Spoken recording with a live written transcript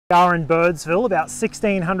We are in Birdsville, about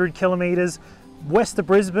 1,600 kilometres west of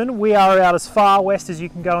Brisbane. We are out as far west as you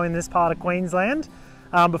can go in this part of Queensland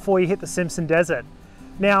before you hit the Simpson Desert.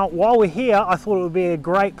 Now, while we're here, I thought it would be a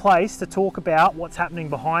great place to talk about what's happening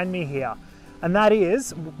behind me here. And that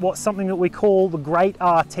is something that we call the Great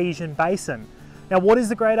Artesian Basin. Now, what is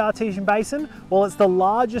the Great Artesian Basin? Well, it's the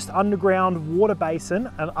largest underground water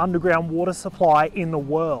basin and underground water supply in the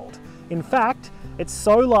world. In fact, it's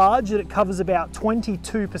so large that it covers about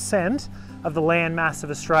 22% of the land mass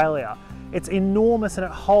of Australia. It's enormous and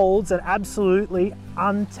it holds an absolutely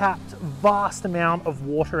untapped, vast amount of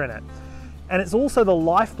water in it. And it's also the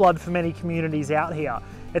lifeblood for many communities out here.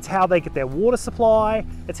 It's how they get their water supply,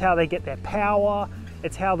 it's how they get their power,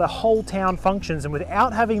 it's how the whole town functions. And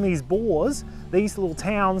without having these bores, these little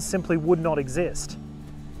towns simply would not exist.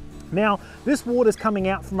 Now, this water's coming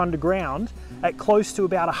out from underground at close to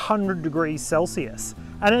about 100 degrees Celsius.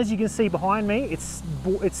 And as you can see behind me, it's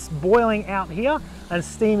boiling out here and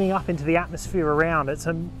steaming up into the atmosphere around. It's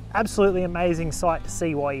an absolutely amazing sight to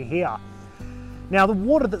see while you're here. Now, the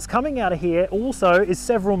water that's coming out of here also is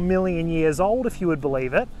several million years old, if you would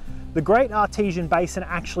believe it. The Great Artesian Basin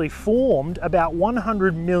actually formed about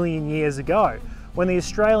 100 million years ago, when the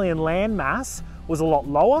Australian landmass was a lot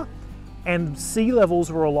lower and sea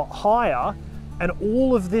levels were a lot higher, and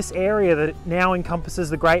all of this area that now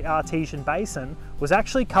encompasses the Great Artesian Basin was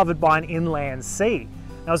actually covered by an inland sea.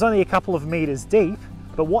 Now, it was only a couple of meters deep,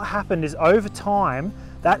 but what happened is over time,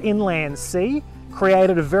 that inland sea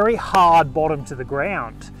created a very hard bottom to the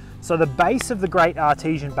ground. So the base of the Great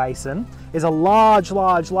Artesian Basin is a large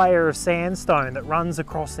layer of sandstone that runs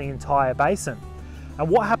across the entire basin.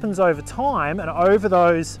 And what happens over time and over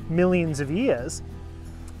those millions of years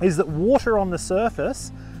is that water on the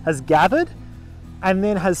surface has gathered and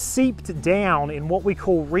then has seeped down in what we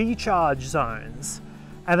call recharge zones.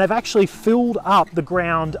 And they've actually filled up the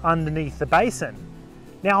ground underneath the basin.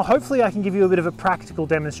 Now, hopefully I can give you a bit of a practical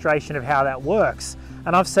demonstration of how that works.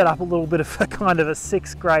 And I've set up a little bit of a kind of a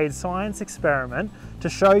 6th grade science experiment to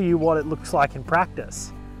show you what it looks like in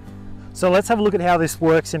practice. So let's have a look at how this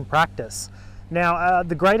works in practice. Now,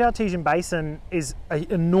 the Great Artesian Basin is an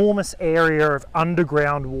enormous area of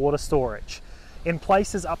underground water storage in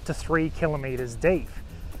places up to 3 kilometres deep.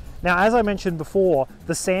 Now, as I mentioned before,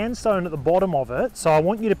 the sandstone at the bottom of it, so I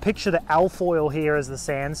want you to picture the alfoil here as the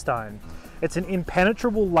sandstone. It's an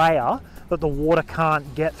impenetrable layer that the water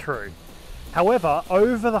can't get through. However,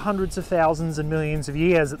 over the hundreds of thousands and millions of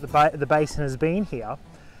years that the basin has been here,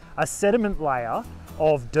 a sediment layer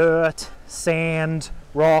of dirt, sand,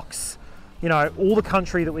 rocks, you know, all the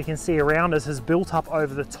country that we can see around us has built up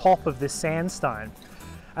over the top of this sandstone.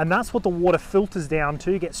 And that's what the water filters down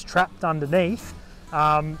to, gets trapped underneath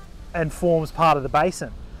and forms part of the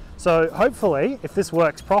basin. So hopefully, if this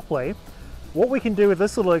works properly, what we can do with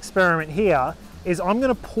this little experiment here is I'm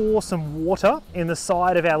going to pour some water in the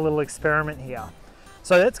side of our little experiment here.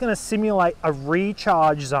 So that's going to simulate a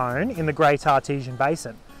recharge zone in the Great Artesian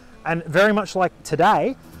Basin. And very much like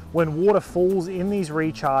today, when water falls in these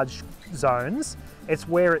recharge zones, it's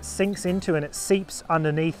where it sinks into and it seeps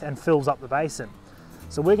underneath and fills up the basin.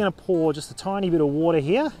 So we're going to pour just a tiny bit of water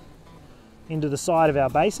here into the side of our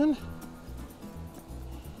basin.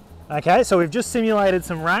 Okay, so we've just simulated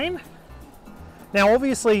some rain. Now,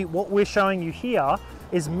 obviously, what we're showing you here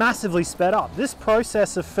is massively sped up. This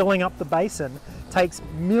process of filling up the basin takes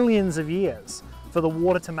millions of years for the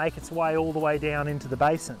water to make its way all the way down into the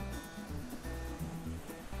basin.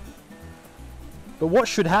 But what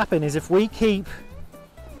should happen is if we keep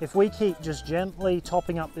just gently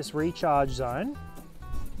topping up this recharge zone,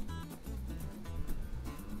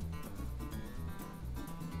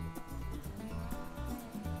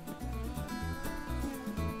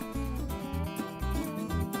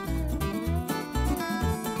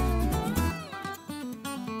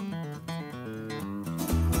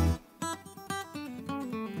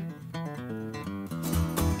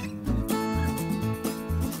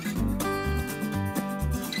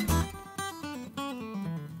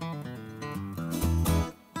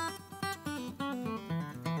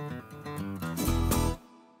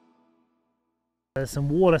 there's some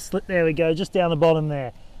water slip, there we go, just down the bottom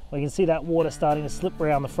there. We can see that water starting to slip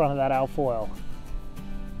around the front of that alfoil.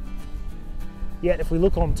 Yet if we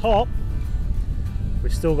look on top,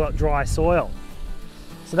 we've still got dry soil.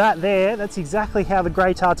 So that's exactly how the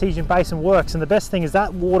Great Artesian Basin works. And the best thing is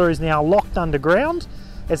that water is now locked underground.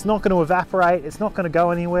 It's not going to evaporate, it's not going to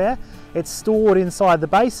go anywhere. It's stored inside the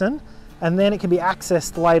basin, and then it can be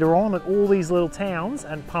accessed later on at all these little towns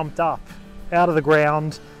and pumped up out of the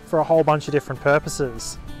ground for a whole bunch of different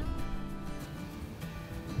purposes.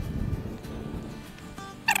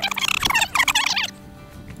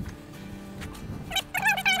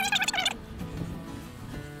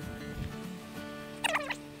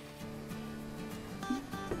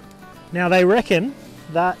 Now they reckon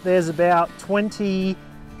that there's about 20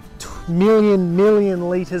 million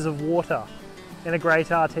litres of water in a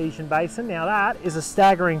Great Artesian Basin. Now that is a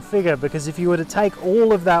staggering figure, because if you were to take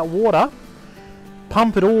all of that water,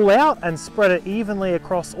 pump it all out and spread it evenly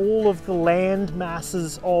across all of the land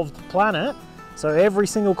masses of the planet, so every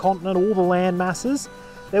single continent, all the land masses,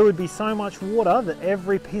 there would be so much water that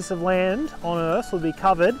every piece of land on Earth would be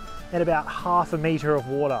covered in about 1/2 metre of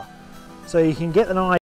water. So you can get an idea